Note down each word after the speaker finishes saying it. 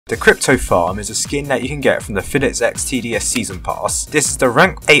The Crypto Farm is a skin that you can get from the ROBLOX TDS Season Pass. This is the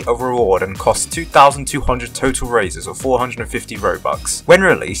rank 8 of reward and costs 2,200 total raises or 450 Robux. When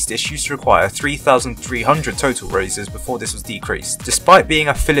released, this used to require 3,300 total raises before this was decreased. Despite being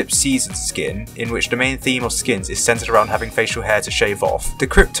a ROBLOX Season skin, in which the main theme of skins is centered around having facial hair to shave off, the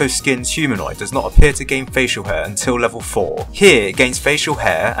Crypto skin's humanoid does not appear to gain facial hair until level 4. Here, it gains facial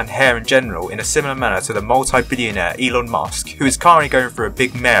hair and hair in general in a similar manner to the multi-billionaire Elon Musk, who is currently going through a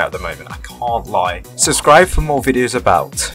big mare at the moment, I can't lie. Subscribe for more videos about